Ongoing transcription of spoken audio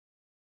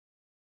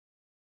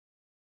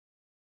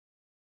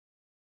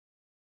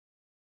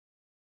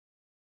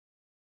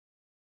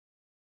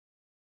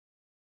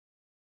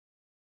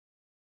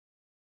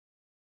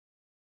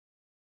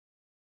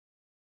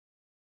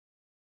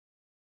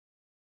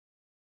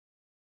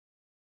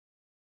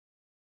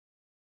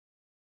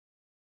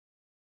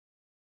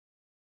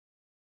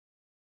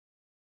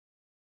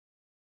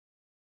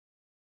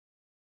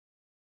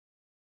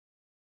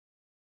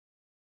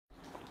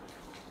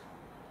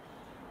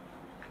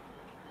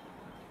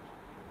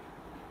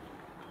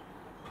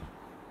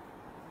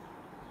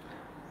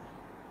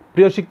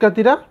প্রিয়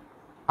শিক্ষার্থীরা,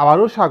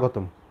 আবারও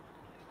স্বাগতম।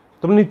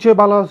 তোমরা নিশ্চয়ই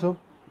ভালো আছো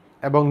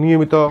এবং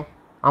নিয়মিত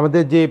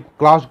আমাদের যে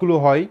ক্লাসগুলো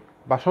হয়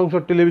বা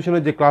সংসদ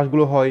টেলিভিশনের যে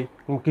ক্লাসগুলো হয়,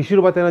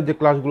 কিশোর বাতায়নের যে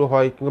ক্লাসগুলো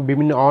হয়, কিংবা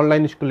বিভিন্ন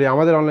অনলাইন স্কুলে,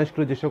 আমাদের অনলাইন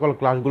স্কুলে যে সকল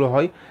ক্লাসগুলো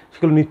হয়,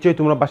 সেগুলো নিশ্চয়ই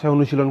তোমরা বাসায়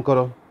অনুশীলন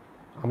করো।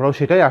 আমরাও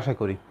সেটাই আশা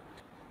করি।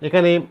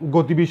 এখানে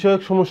গতি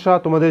বিষয়ক সমস্যা,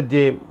 তোমাদের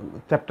যে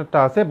চ্যাপ্টারটা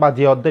আছে বা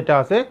যে অধ্যায়টা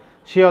আছে,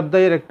 সেই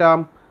অধ্যায়ের একটা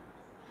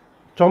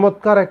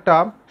চমৎকার একটা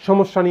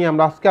সমস্যা নিয়ে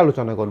আমরা আজকে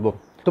আলোচনা করব।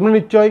 তোমরা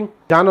নিশ্চয়ই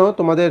জানো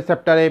তোমাদের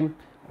চ্যাপ্টারে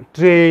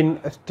ট্রেন,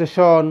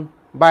 স্টেশন,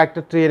 বা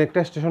একটা ট্রেন একটা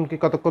স্টেশনকে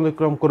কতক্ষণ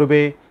অতিক্রম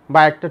করবে,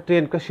 বা একটা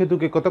ট্রেন একটা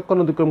সেতুকে কতক্ষণ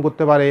অতিক্রম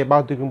করতে পারে, বা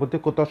অতিক্রম করতে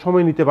কত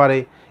সময় নিতে পারে,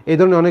 এই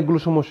ধরনের অনেকগুলো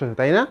সমস্যা আছে,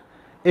 তাই না?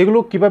 এগুলো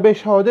কিভাবে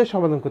সহজে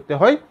সমাধান করতে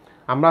হয়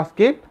আমরা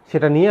আজকে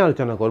সেটা নিয়ে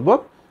আলোচনা করব।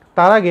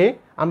 তার আগে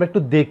আমরা একটু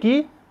দেখি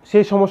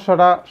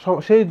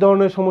সেই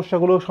ধরনের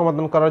সমস্যাগুলো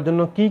সমাধান করার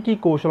জন্য কি কি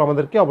কৌশল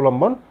আমাদেরকে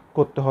অবলম্বন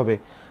করতে হবে।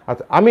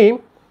 আচ্ছা, আমি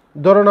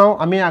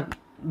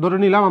ধরে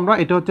নিলাম আমরা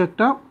এটা হচ্ছে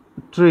একটা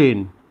ট্রেন।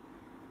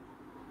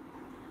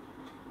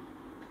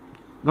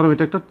 ধরো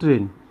এটা একটা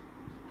ট্রেন,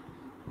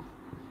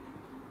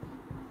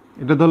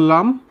 এটা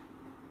ধরলাম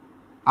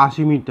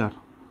 80 মিটার।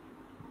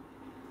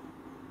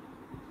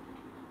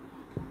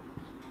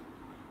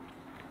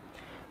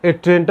 এই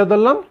ট্রেনটা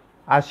ধরলাম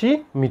 80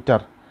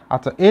 মিটার।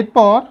 আচ্ছা,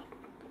 এরপর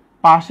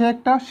পাশে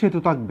একটা সেতু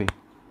থাকবে,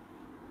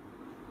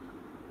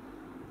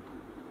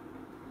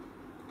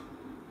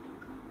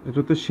 এটা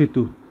হচ্ছে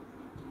সেতু,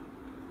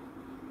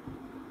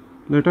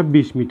 এটা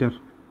 20 মিটার।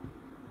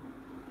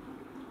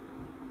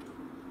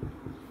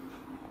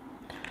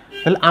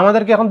 তাহলে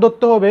আমাদেরকে এখন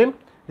ধরতে হবে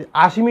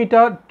 80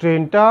 মিটার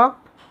ট্রেনটা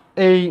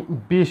এই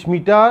 20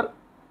 মিটার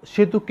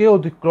সেতুকে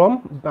অতিক্রম,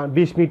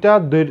 20 মিটার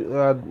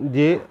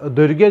যে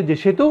দৈর্ঘ্যের যে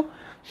সেতু,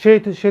 সেই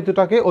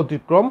সেতুটাকে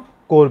অতিক্রম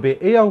করবে।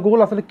 এই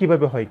অঙ্কগুলো আসলে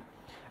কিভাবে হয়,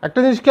 একটা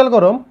জিনিস খেয়াল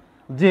করো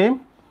যে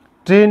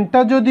ট্রেনটা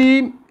যদি,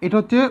 এটা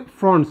হচ্ছে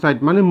ফ্রন্ট সাইড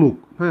মানে মুখ,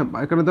 হ্যাঁ,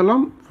 এখানে দিলাম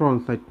ফ্রন্ট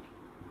সাইড,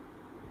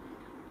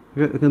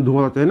 এখানে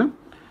ধোঁয়া তাই না?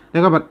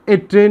 দেখো আবার এই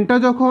ট্রেনটা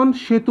যখন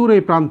সেতুর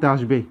এই প্রান্তে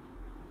আসবে,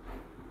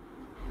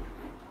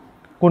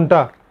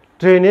 কোনটা?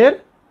 ট্রেনের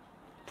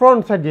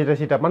ফ্রন্ট সাইড যেটা,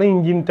 সেটা মানে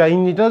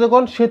ইঞ্জিনটা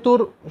যখন সেতুর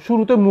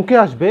শুরুতে মুখে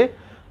আসবে,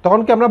 তখন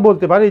কি আমরা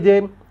বলতে পারি যে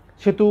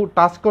সেতু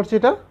টাচ করছে?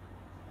 এটা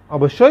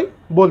অবশ্যই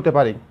বলতে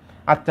পারি।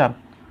 আচ্ছা,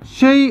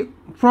 সেই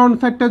ফ্রন্ট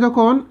সাইডটা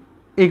যখন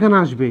এখানে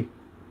আসবে,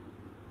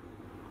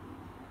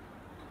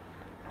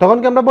 তখন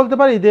কি আমরা বলতে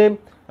পারি যে,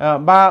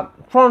 বা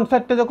ফ্রন্ট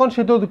সাইডটা যখন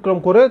সেতু অতিক্রম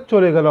করে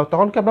চলে গেল,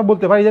 তখন কি আমরা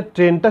বলতে পারি যে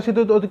ট্রেনটা সেতু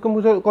অতিক্রম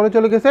করে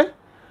চলে গেছে?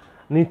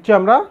 নিশ্চয়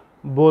আমরা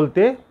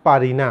বলতে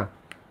পারি না।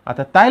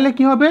 আচ্ছা, তাইলে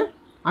কি হবে?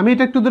 আমি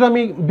এটা একটু দূরে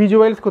আমি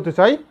ভিজুয়ালাইজ করতে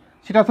চাই।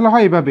 সেটা আসলে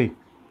হয় এইভাবে,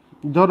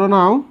 ধরো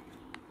নাও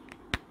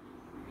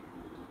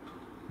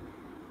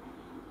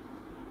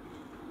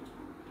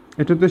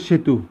এটা তো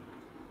সেতু,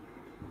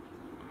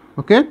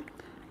 ওকে।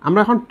 আমরা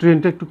এখন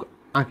ট্রেনটা একটু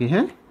আঁকি,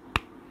 হ্যাঁ।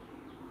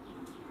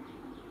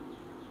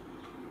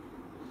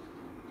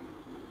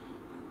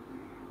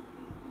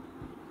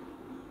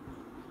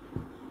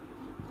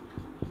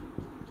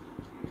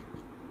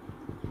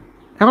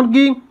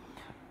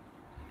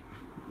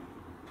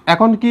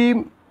 এখন কি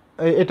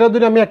এটা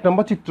ধরে আমি 1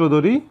 নম্বর চিত্র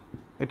ধরি,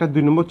 এটা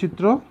 2 নম্বর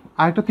চিত্র,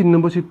 আর একটা 3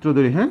 নম্বর চিত্র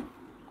ধরি, হ্যাঁ।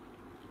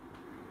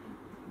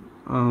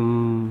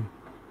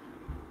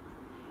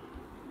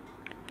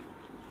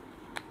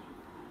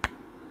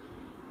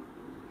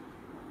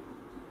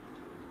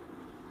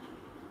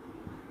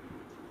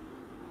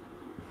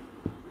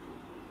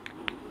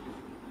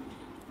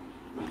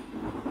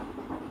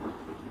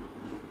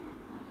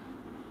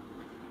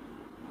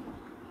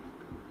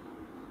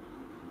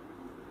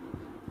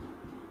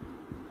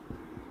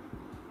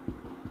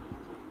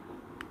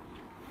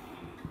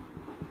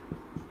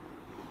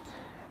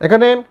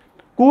 এখানে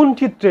কোন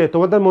চিত্রে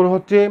তোমাদের মনে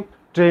হচ্ছে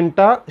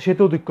ট্রেনটা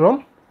সেতু অতিক্রম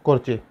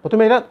করছে?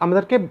 প্রথমে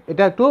আমাদেরকে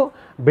এটা একটু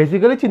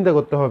বেসিক্যালি চিন্তা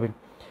করতে হবে।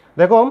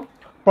 দেখো,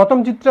 প্রথম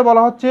চিত্রে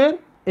বলা হচ্ছে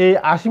এই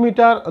 80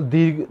 মিটার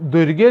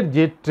দৈর্ঘ্যের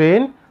যে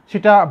ট্রেন,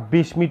 সেটা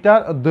 20 মিটার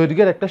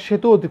দৈর্ঘ্যের একটা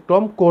সেতু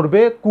অতিক্রম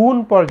করবে কোন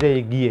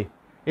পর্যায়ে গিয়ে,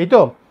 এই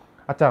তো।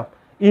 আচ্ছা,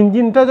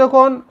 ইঞ্জিনটা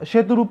যখন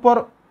সেতুর উপর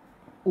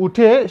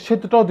উঠে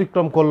সেতুটা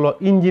অতিক্রম করলো,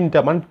 ইঞ্জিনটা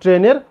মানে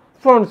ট্রেনের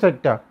ফ্রন্ট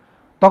সাইডটা,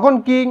 তখন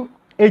কি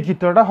এই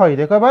চিত্রটা হয়?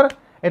 দেখো এবার,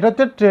 এটা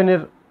হচ্ছে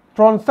ট্রেনের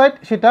ফ্রন্ট সাইড,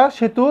 সেটা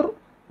সেতুর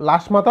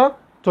লাস্ট মাথা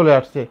চলে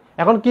আসছে।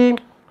 এখন কি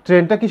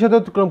ট্রেনটা কি সেতু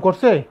অতিক্রম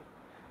করছে?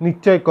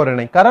 নিশ্চয় করে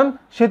নাই, কারণ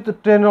সেতু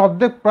ট্রেনের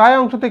অর্ধেক প্রায়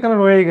অংশ তো এখানে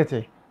রয়ে গেছে,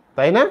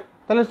 তাই না?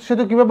 তাহলে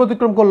সেতু কীভাবে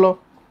অতিক্রম করলো?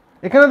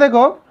 এখানে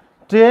দেখো,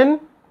 ট্রেন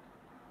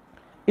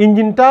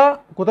ইঞ্জিনটা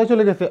কোথায়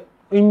চলে গেছে,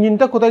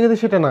 ইঞ্জিনটা কোথায় গেছে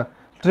সেটা না,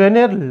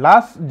 ট্রেনের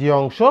লাস্ট যে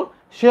অংশ,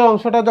 সে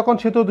অংশটা যখন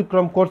সেতু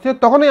অতিক্রম করছে,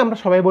 তখনই আমরা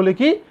সবাই বলি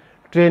কি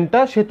ট্রেনটা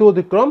সেতু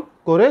অতিক্রম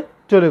করে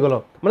চলে গেল।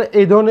 মানে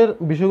এই ধরনের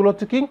বিষয়গুলো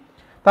হচ্ছে কি,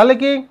 তাহলে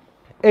কি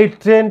এই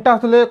ট্রেনটা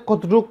আসলে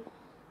কতটুকু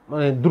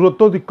মানে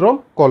দূরত্ব অতিক্রম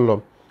করলো,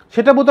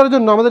 সেটা বোঝার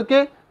জন্য আমাদেরকে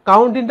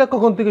কাউন্টিংটা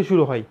কখন থেকে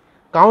শুরু হয়?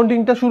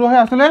 কাউন্টিংটা শুরু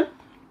হয় আসলে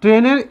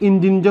ট্রেনের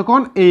ইঞ্জিন যখন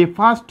এই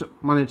ফার্স্ট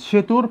মানে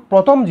সেতুর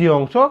প্রথম যে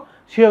অংশ,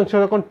 সেই অংশ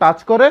যখন টাচ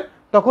করে,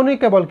 তখনই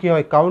কেবল কি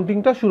হয়,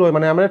 কাউন্টিংটা শুরু হয়,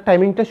 মানে আমাদের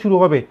টাইমিংটা শুরু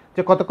হবে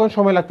যে কতক্ষণ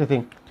সময় লাগতেছে।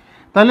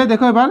 তাহলে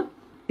দেখো এবার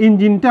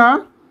ইঞ্জিনটা,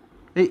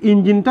 এই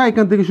ইঞ্জিনটা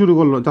এখান থেকে শুরু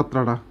করলো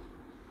যাত্রাটা,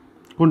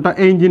 কোনটা,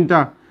 এই ইঞ্জিনটা,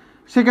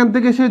 সেখান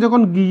থেকে সে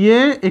যখন গিয়ে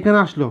এখানে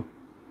আসলো,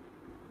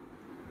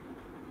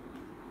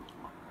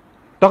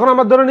 তখন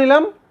আমরা ধরে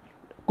নিলাম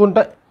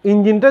কোনটা,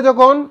 ইঞ্জিনটা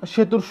যখন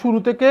সেতুর শুরু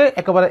থেকে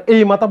একেবারে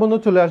এই মাথা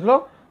পর্যন্ত চলে আসলো,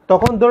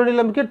 তখন ধরে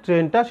নিলাম কি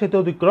ট্রেনটা সেতু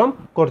অতিক্রম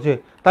করছে।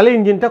 তাহলে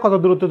ইঞ্জিনটা কত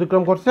দূরত্ব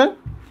অতিক্রম করছে?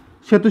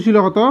 সেতু ছিল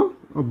কত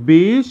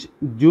 20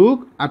 যুগ,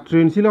 আর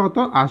ট্রেন ছিল কত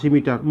 80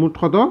 মিটার, মোট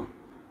কত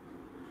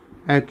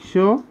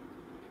 100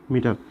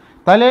 মিটার।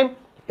 তাহলে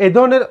এই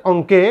ধরনের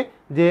অঙ্কে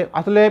যে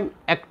আসলে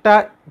একটা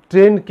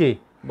ট্রেনকে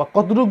বা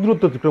কতটুকু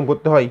দূরত্ব অতিক্রম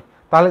করতে হয়,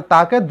 তাহলে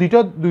তাকে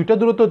দুইটা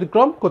দূরত্ব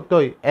অতিক্রম করতে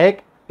হয়।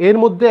 এর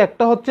মধ্যে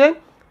একটা হচ্ছে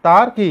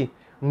তার কি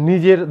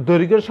নিজের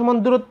দৈর্ঘ্যের সমান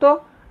দূরত্ব,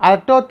 আর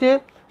একটা হচ্ছে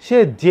সে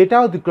যেটা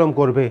অতিক্রম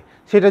করবে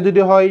সেটা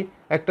যদি হয়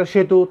একটা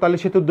সেতু, তাহলে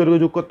সেতুর দৈর্ঘ্য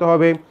যোগ করতে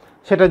হবে।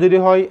 সেটা যদি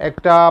হয়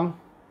একটা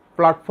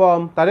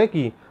প্ল্যাটফর্ম, তাহলে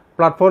কি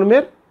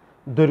প্ল্যাটফর্মের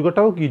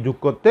দৈর্ঘ্যটাও কি যোগ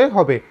করতে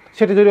হবে।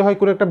 সেটা যদি হয়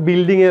কোনো একটা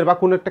বিল্ডিংয়ের বা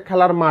কোনো একটা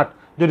খেলার মাঠ,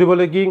 যদি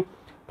বলে কি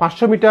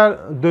 500 মিটার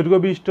দৈর্ঘ্য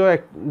বিশিষ্ট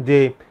যে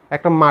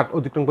একটা মাঠ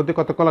অতিক্রম করতে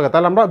কতক্ষণ লাগে,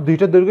 তাহলে আমরা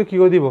দুইটা দৈর্ঘ্য কী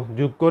করে দিব,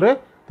 যোগ করে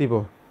দিব।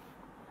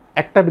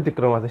 একটা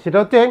ব্যতিক্রম আছে, সেটা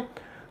হচ্ছে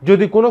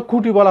যদি কোনো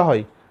খুঁটি বলা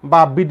হয়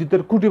বা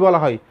বিদ্যুতের খুঁটি বলা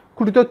হয়,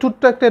 খুঁটিতে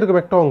ছোট্ট একটা এরকম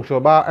একটা অংশ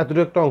বা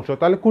এতটুকু একটা অংশ,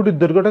 তাহলে খুঁটির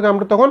দৈর্ঘ্যটাকে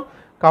আমরা তখন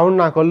কাউন্ট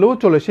না করলেও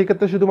চলে।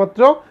 সেক্ষেত্রে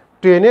শুধুমাত্র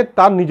ট্রেনের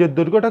তার নিজের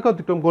দৈর্ঘ্যটাকে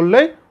অতিক্রম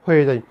করলেই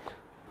হয়ে যায়।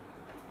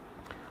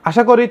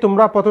 আশা করি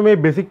তোমরা প্রথমে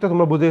বেসিকটা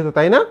তোমরা বুঝে গেছো,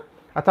 তাই না?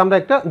 আচ্ছা, আমরা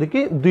একটা দেখি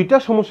দুইটা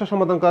সমস্যা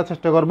সমাধান করার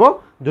চেষ্টা করব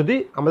যদি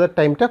আমাদের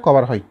টাইমটা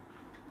কভার হয়।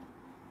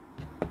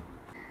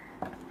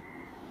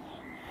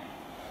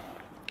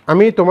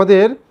 আমি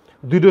তোমাদের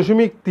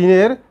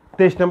 2.3-এর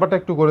 23 নাম্বারটা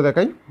একটু করে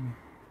দেখাই।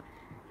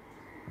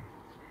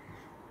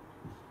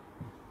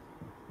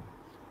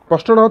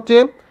 প্রশ্নটা হচ্ছে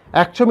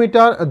 100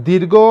 মিটার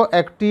দীর্ঘ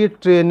একটি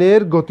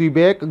ট্রেনের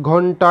গতিবেগ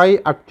ঘন্টায়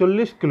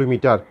 48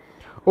 কিলোমিটার।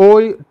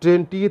 ওই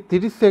ট্রেনটি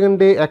 30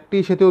 সেকেন্ডে একটি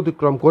সেতু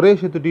অতিক্রম করে,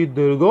 সেতুটির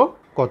দৈর্ঘ্য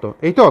কত?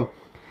 এই তো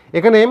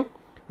এখানে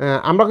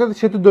আমরা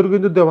সেতুর দৈর্ঘ্য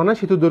কিন্তু দেওয়া না,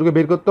 সেতুর দৈর্ঘ্য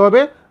বের করতে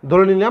হবে।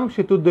 ধরে নিলাম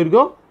সেতুর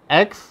দৈর্ঘ্য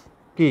x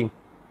কি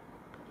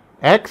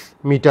x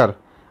মিটার।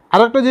 আর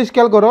একটা জিনিস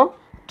খেয়াল করো,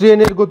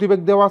 ট্রেনের গতিবেগ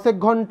দেওয়া আছে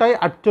ঘন্টায়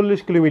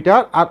 48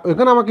 কিলোমিটার, আর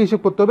ওখানে আমাকে হিসেব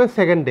করতে হবে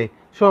সেকেন্ডে,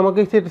 সো আমাকে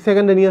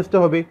সেকেন্ডে নিয়ে আসতে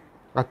হবে।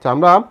 আচ্ছা,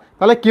 আমরা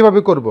তাহলে কিভাবে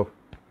করব?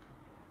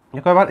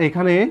 এবার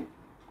এখানে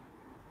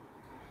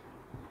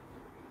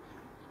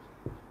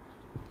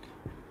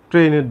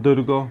ট্রেনের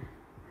দৈর্ঘ্য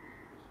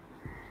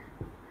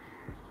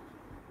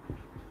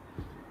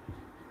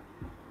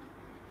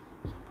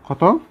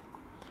কত?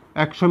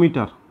 100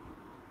 মিটার।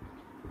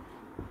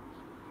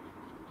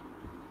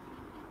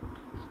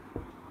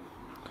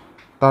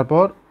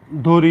 তারপর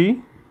ধরি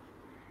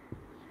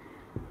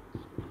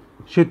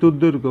সেতুর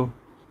দৈর্ঘ্য,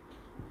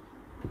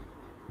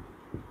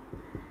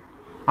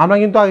 আমরা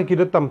কিন্তু আগে কী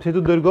ধরতাম,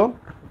 সেতুর দৈর্ঘ্য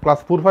ক্লাস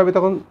 4-5-এ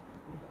তখন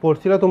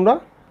পড়ছিল তোমরা,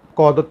 ক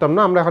ধরতাম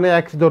না, আমরা এখানে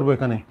এক্স ধরবো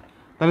এখানে।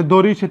 তাহলে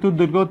ধরি সেতুর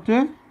দৈর্ঘ্য হচ্ছে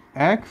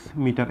x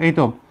মিটার, এই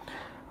তো।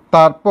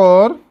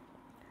 তারপর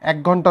 1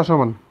 ঘন্টা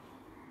সমান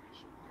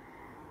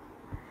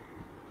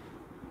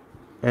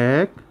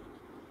 1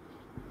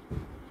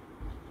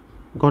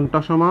 ঘন্টা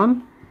সমান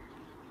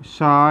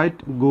 60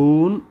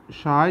 গুণ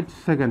 60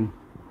 সেকেন্ড,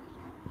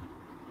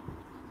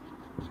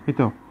 এই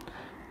তো।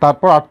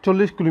 তারপর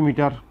 48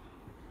 কিলোমিটার,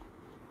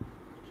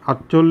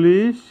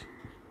 48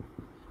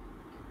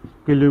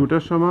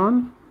 কিলোমিটার সমান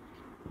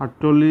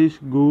 48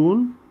 গুণ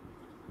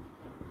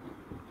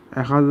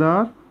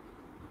 1000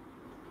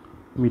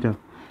 মিটার।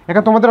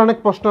 এখানে তোমাদের অনেক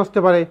প্রশ্ন আসতে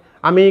পারে,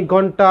 আমি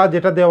ঘন্টা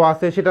যেটা দেওয়া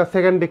আছে সেটা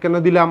সেকেন্ডে কেন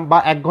দিলাম, বা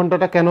 1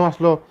 ঘন্টাটা কেন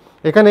আসলো?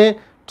 এখানে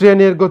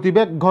ট্রেনের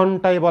গতিবেগ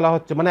ঘন্টায় বলা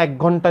হচ্ছে, মানে 1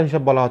 ঘন্টা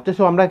হিসাব বলা হচ্ছে,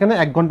 সো আমরা এখানে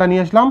 1 ঘন্টা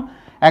নিয়ে আসলাম।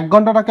 1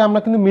 ঘন্টাটাকে আমরা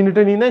কিন্তু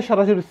মিনিটে নিয়ে নেই,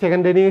 সরাসরি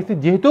সেকেন্ডে নিয়ে এসেছি,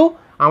 যেহেতু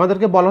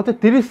আমাদেরকে বলা হচ্ছে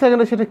 30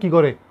 সেকেন্ডে সেটা কী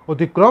করে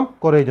অতিক্রম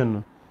করে, এই জন্য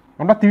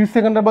আমরা 30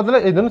 সেকেন্ডের বদলে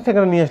এই জন্য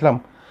সেকেন্ডে নিয়ে আসলাম।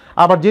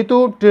 আবার যেহেতু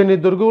ট্রেনের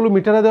দৈর্ঘ্যগুলো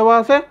মিটারে দেওয়া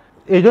আছে,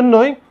 এই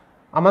জন্যই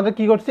আমাদের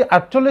কী করছি,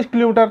 48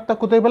 কিলোমিটারটা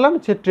কোথায় পেলাম,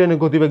 সে ট্রেনের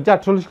গতিবেগ যে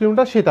 48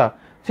 কিলোমিটার, সেটা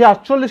সেই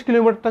 48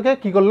 কিলোমিটারটাকে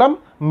কী করলাম,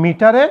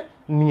 মিটারে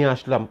নিয়ে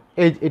আসলাম,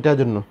 এটার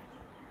জন্য।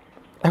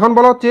 এখন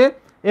বলা হচ্ছে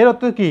এর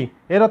অর্থ কি?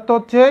 এর অর্থ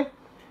হচ্ছে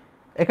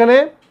এখানে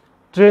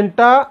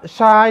ট্রেনটা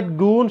 60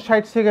 গুণ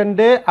 60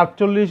 সেকেন্ডে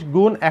 48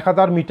 গুণ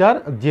 1000 মিটার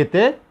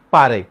যেতে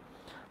পারে।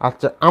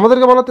 আচ্ছা,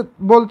 আমাদেরকে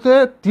বলতে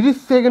 30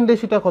 সেকেন্ডে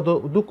সেটা কত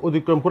দূর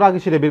অতিক্রম করে, আগে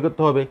সেটা বের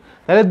করতে হবে।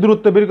 তাহলে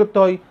দূরত্ব বের করতে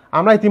হয়,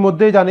 আমরা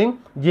ইতিমধ্যেই জানি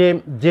যে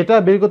যেটা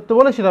বের করতে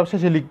বলে সেটা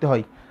শেষে লিখতে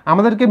হয়।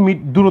 আমাদেরকে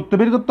দূরত্ব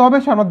বের করতে হবে,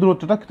 সে আমরা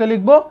দূরত্বটা কোথায়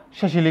লিখবো,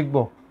 শেষে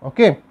লিখবো।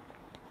 ওকে,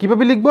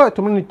 কীভাবে লিখবো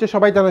তোমরা নিশ্চয়ই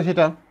সবাই জানো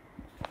সেটা।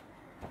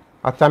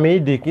 আচ্ছা, আমি এই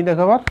দেখি,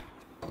 দেখো আবার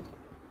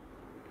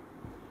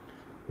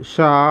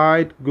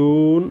 60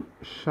 গুণ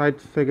 60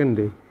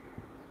 সেকেন্ডে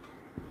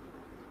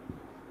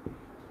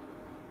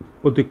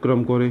অতিক্রম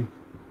করে,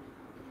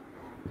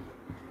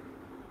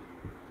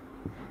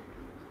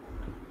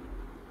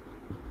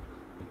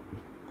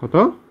 কত?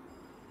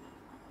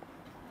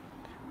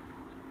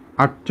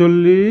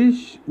 48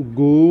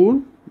 গুণ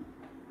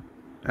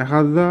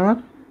 1000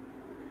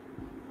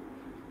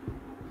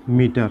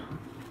 মিটার।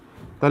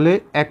 তাহলে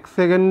 1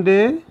 সেকেন্ডে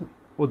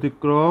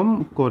অতিক্রম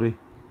করে।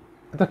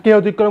 আচ্ছা, কে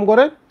অতিক্রম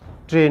করে?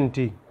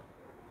 ট্রেনটি।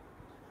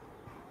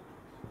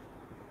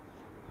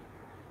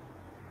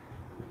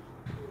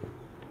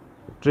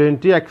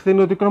 ট্রেনটি 1 সেকেন্ড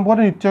অতিক্রম করে,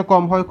 নিশ্চয়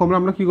কম হয়, কমলে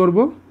আমরা কি করব?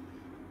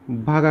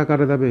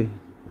 ভাগাকারে যাবে।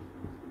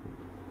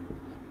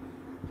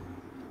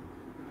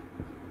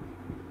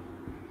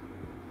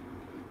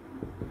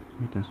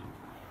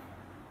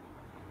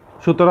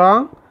 সুতরাং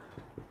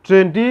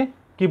ট্রেনটি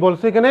কি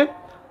বলছে এখানে?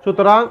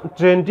 সুতরাং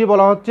ট্রেনটি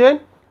বলা হচ্ছে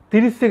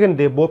 30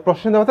 সেকেন্ডে,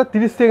 প্রশ্ন দেওয়া হচ্ছে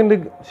 30 সেকেন্ডে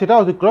সেটা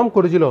অতিক্রম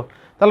করেছিল।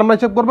 তাহলে আমরা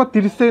হিসাব করবো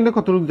 30 সেকেন্ডে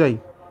কতটুকু যাই।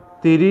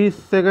 30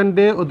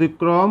 সেকেন্ডে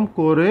অতিক্রম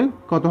করে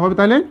কত হবে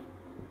তাহলে?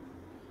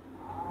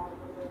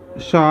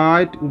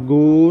 60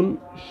 গুণ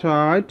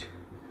 60,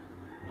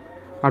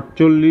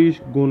 48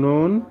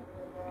 গুণন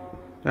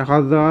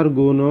 1000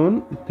 গুণন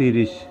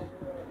 30।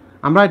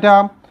 আমরা এটা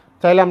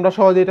চাইলে আমরা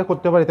সহজে এটা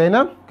করতে পারি, তাই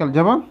না?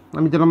 যেমন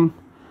আমি যেরকম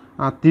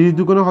 30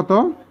 দুগুণে হতো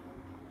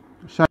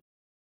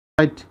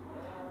 60,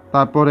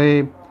 তারপরে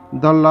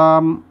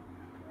ধরলাম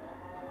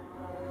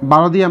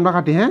 12 দিয়ে আমরা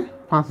কাটি, হ্যাঁ,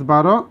 5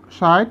 12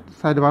 60,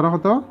 60 12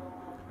 হতো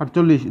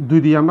 48, 2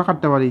 দিয়ে আমরা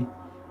কাটতে পারি,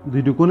 2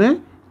 দুগুণে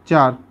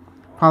 4,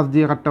 5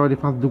 দিয়ে কাটতে পারি,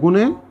 5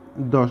 দুগুণে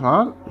 10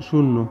 আর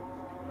 0,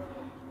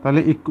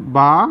 তাহলে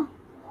বা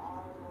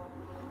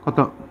কত?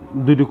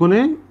 2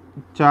 দুগুণে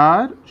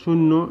 4,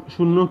 0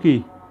 0 কি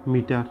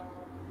মিটার।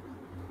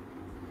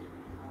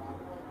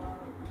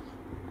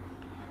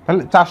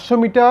 তাহলে 400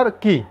 মিটার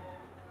কি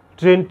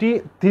ট্রেনটি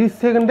 30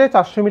 সেকেন্ডে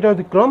 400 মিটার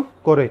অতিক্রম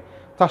করে।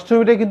 400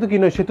 মিটার কিন্তু কি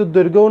নয়, সেতুর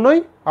দৈর্ঘ্যও নয়,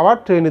 আবার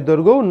ট্রেনের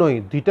দৈর্ঘ্যও নয়,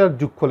 দুইটার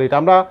যোগফল। এটা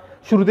আমরা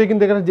শুরুতেই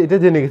কিন্তু এখানে এটা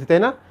জেনে গেছি,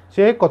 তাই না?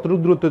 সে কতটুকু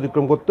দূরত্ব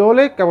অতিক্রম করতে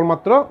হলে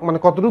কেবলমাত্র মানে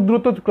কতটুকু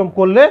দূরত্ব অতিক্রম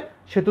করলে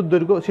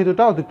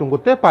সেতুটা অতিক্রম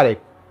করতে পারে।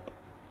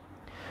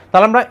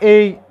 তাহলে আমরা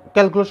এই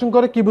ক্যালকুলেশন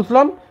করে কি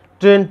বুঝলাম?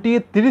 ট্রেনটি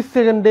 30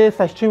 সেকেন্ডে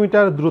 400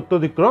 মিটার দূরত্ব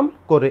অতিক্রম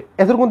করে।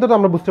 এদের মধ্যে তো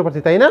আমরা বুঝতে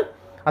পারছি, তাই না?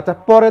 আচ্ছা,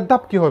 পরের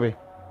ধাপ কি হবে?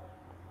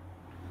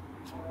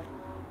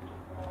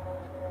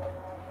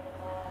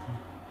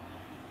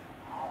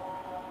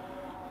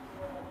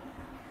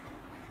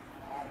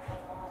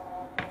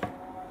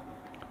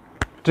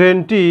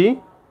 ট্রেনটি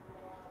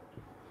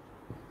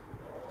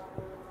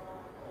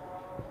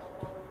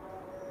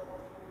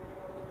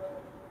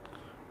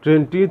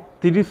ট্রেনটি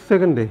 30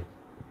 সেকেন্ডে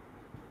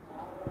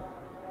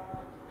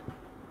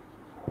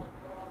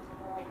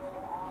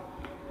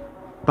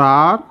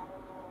তার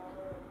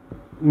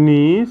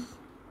নিজ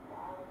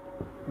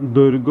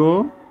দৈর্ঘ্য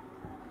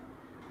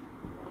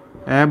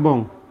এবং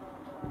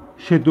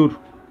সেতুর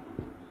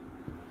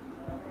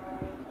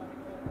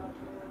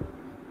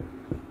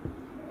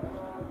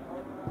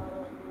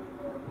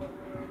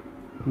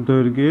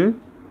দৈর্ঘ্যের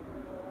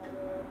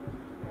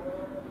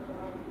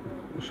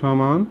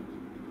সমান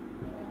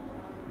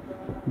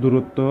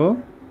দূরত্ব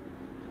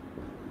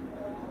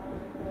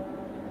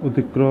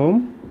অতিক্রম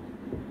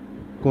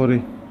করে।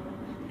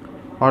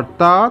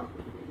 অর্থাৎ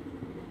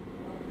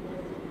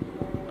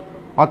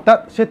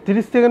সে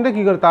 30 সেকেন্ডে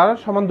কি করে? তার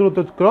সমান দূরত্ব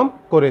অতিক্রম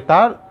করে,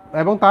 তার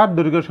এবং তার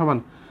দৈর্ঘ্য সমান,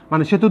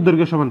 মানে সেতুর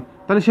দৈর্ঘ্য সমান।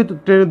 তাহলে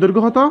ট্রেনের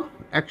দৈর্ঘ্য হতো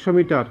 100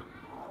 মিটার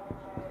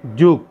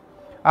যুগ,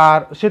 আর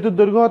সেতুর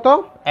দৈর্ঘ্য হতো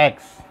x।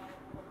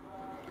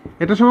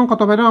 এটা সমান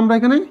কত পাইলাম আমরা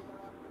এখানে?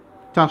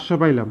 400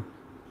 পাইলাম।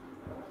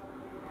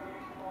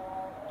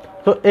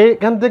 তো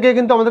এইখান থেকে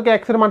কিন্তু আমাদেরকে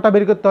x এর মানটা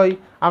বের করতে হয়।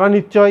 আমরা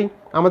নিশ্চয়ই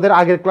আমাদের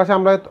আগের ক্লাসে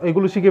আমরা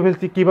এগুলো শিখে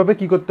ফেলছি কিভাবে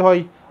কি করতে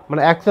হয়,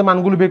 মানে x এর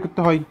মানগুলো বের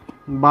করতে হয়।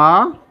 বা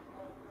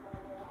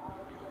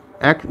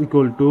x =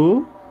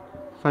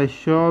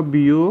 400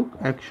 বিয়োগ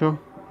 100,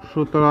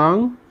 সুতরাং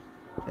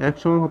x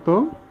সমান হতো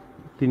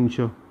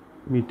 300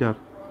 মিটার।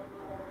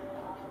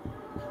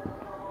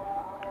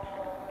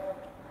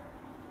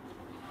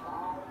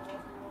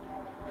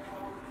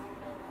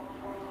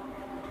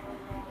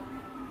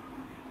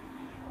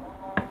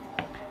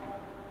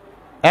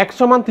 x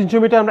সমান 300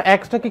 মিটার। আমরা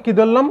xটাকে কি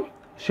ধরলাম?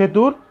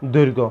 সেতুর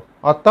দৈর্ঘ্য।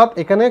 অর্থাৎ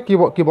এখানে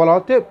কি বলা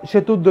হচ্ছে?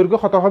 সেতুর দৈর্ঘ্য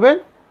কত হবে?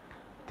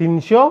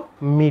 300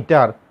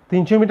 মিটার।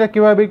 300 মিটার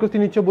কীভাবে বের করতে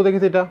নিশ্চয় বুঝে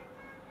গেছে এটা?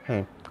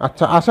 হ্যাঁ।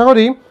 আচ্ছা, আশা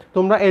করি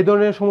তোমরা এই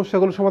ধরনের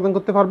সমস্যাগুলো সমাধান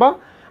করতে পারবা।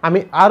 আমি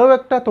আরও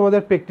একটা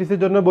তোমাদের প্র্যাকটিসের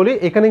জন্য বলি,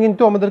 এখানে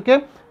কিন্তু আমাদেরকে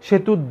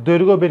সেতুর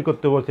দৈর্ঘ্য বের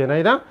করতে বলছে, না?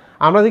 এটা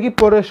আমরা দেখি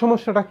পরের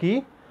সমস্যাটা কি,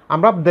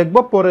 আমরা দেখব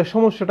পরের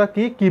সমস্যাটা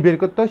কি বের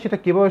করতে হয়, সেটা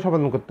কীভাবে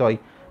সমাধান করতে হয়।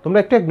 তোমরা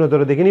একটু এক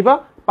নজরে দেখে নিবা,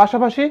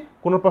 পাশাপাশি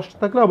কোনো প্রশ্ন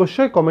থাকলে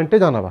অবশ্যই কমেন্টে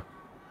জানাবা।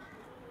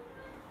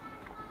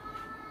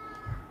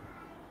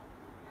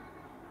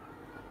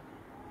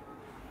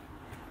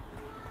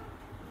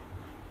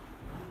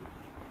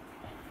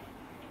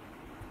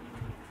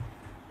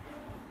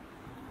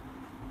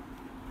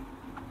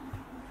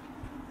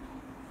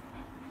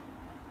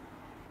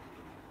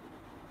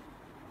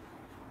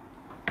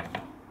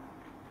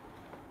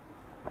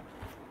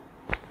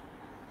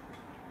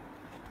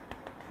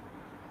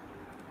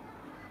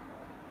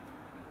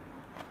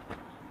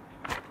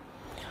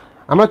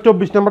 আমরা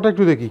 24 নম্বরটা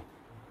একটু দেখি।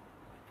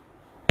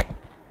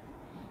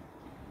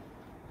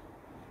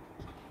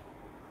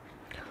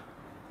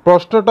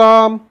 প্রশ্নটা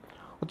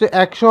হচ্ছে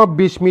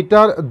 120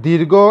 মিটার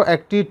দীর্ঘ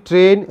একটি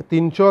ট্রেন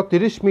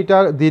 330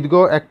 মিটার দীর্ঘ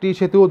একটি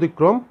সেতু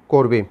অতিক্রম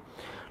করবে।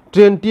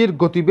 ট্রেনটির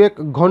গতিবেগ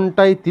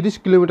ঘন্টায় 30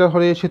 কিলোমিটার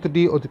হলে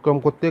সেতুটি অতিক্রম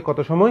করতে কত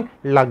সময়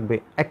লাগবে?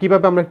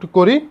 একইভাবে আমরা একটু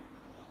করি।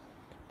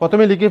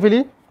 প্রথমে লিখে ফেলি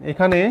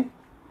এখানে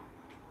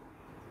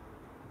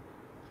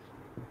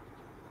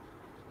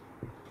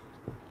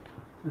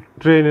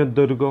ট্রেনের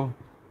দৈর্ঘ্য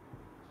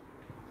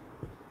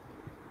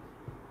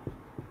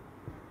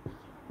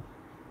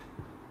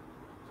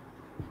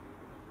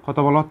কত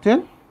বলা হচ্ছে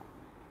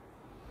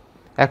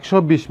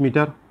 120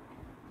 মিটার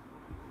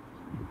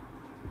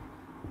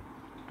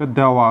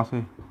দেওয়া আছে।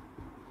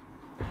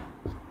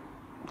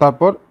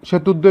 তারপর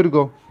সেতুর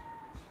দৈর্ঘ্য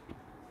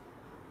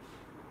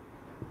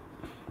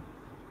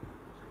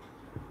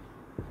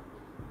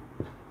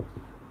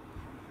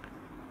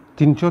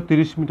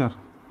 330 মিটার।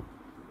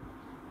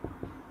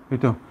 এই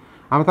তো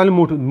আমরা তাহলে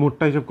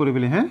মোটটা হিসাব করে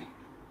ফেলি। হ্যাঁ,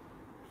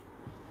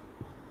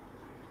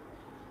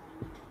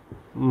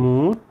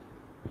 মোট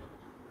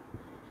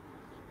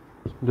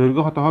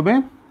দৈর্ঘ্য কত হবে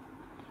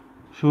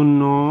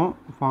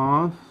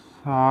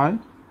 0.56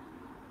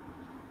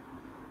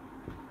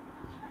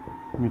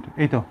 মিটার।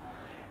 এই তো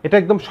এটা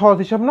একদম সহজ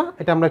হিসাব না,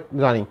 এটা আমরা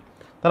জানি।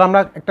 তাহলে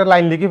আমরা একটা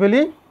লাইন লিখে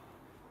ফেলি,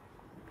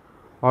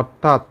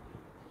 অর্থাৎ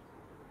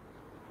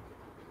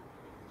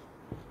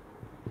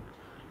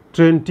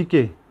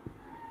ট্রেনটিকে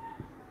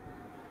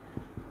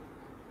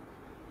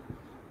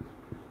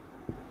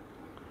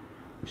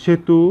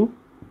সেতু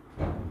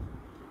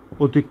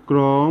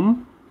অতিক্রম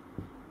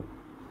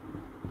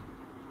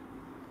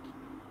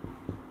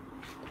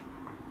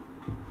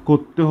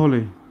করতে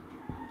হলে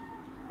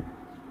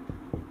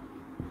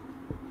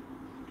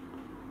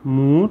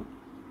মোট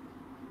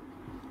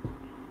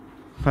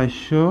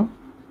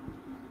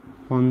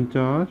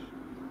 450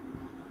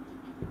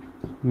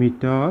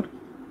 মিটার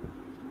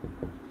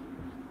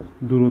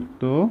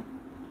দূরত্ব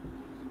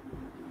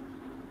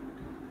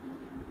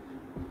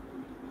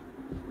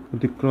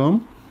অতিক্রম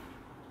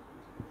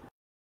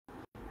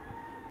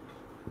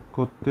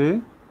করতে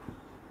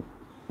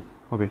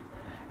হবে।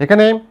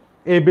 এখানে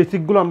এই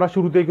বেসিকগুলো আমরা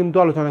শুরুতেই কিন্তু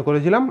আলোচনা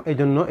করেছিলাম, এই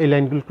জন্য এই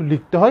লাইনগুলো একটু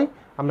লিখতে হয়।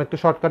 আমরা একটু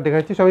শর্টকাট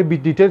দেখাচ্ছি, সবাই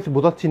ডিটেলস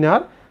বোঝাচ্ছি না,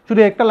 আর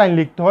শুধু একটা লাইন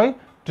লিখতে হয়।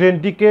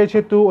 ট্রেনটিকে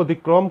সেতু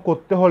অতিক্রম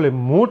করতে হলে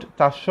মোট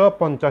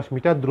 450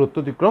 মিটার দূরত্ব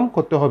অতিক্রম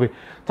করতে হবে।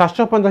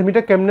 450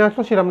 মিটার কেমনে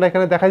আসলো সেটা আমরা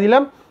এখানে দেখা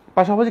দিলাম।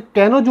 পাশাপাশি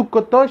কেন যোগ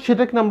করতে হয়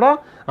সেটা কিন্তু আমরা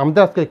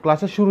আমাদের আজকে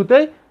ক্লাসের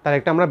শুরুতেই তার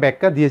একটা আমরা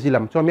ব্যাখ্যা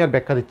দিয়েছিলাম, তো আমি আর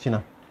ব্যাখ্যা দিচ্ছি না।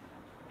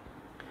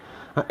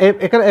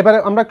 এখানে এবারে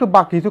আমরা একটু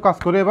বাকি কিছু কাজ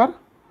করি।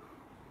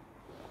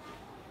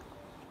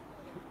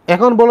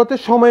 এখন বলতে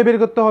সময় বের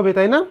করতে হবে,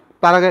 তাই না?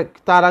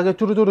 তার আগে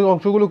ছোটো ছোটো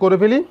অংশগুলো করে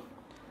ফেলি।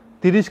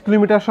 30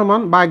 কিলোমিটার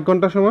সমান বা 1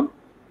 ঘন্টা সমান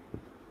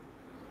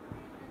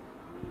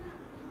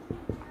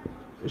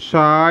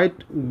 60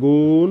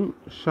 গুণ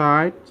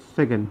 60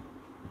 সেকেন্ড।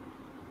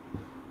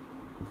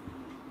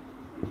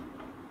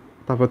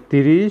 তারপর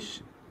 30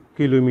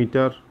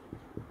 কিলোমিটার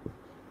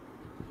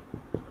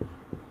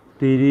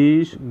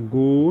 30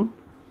 গুণ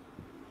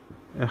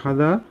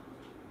 1000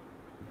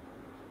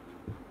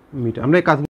 মিটার। আমরা এই কাজ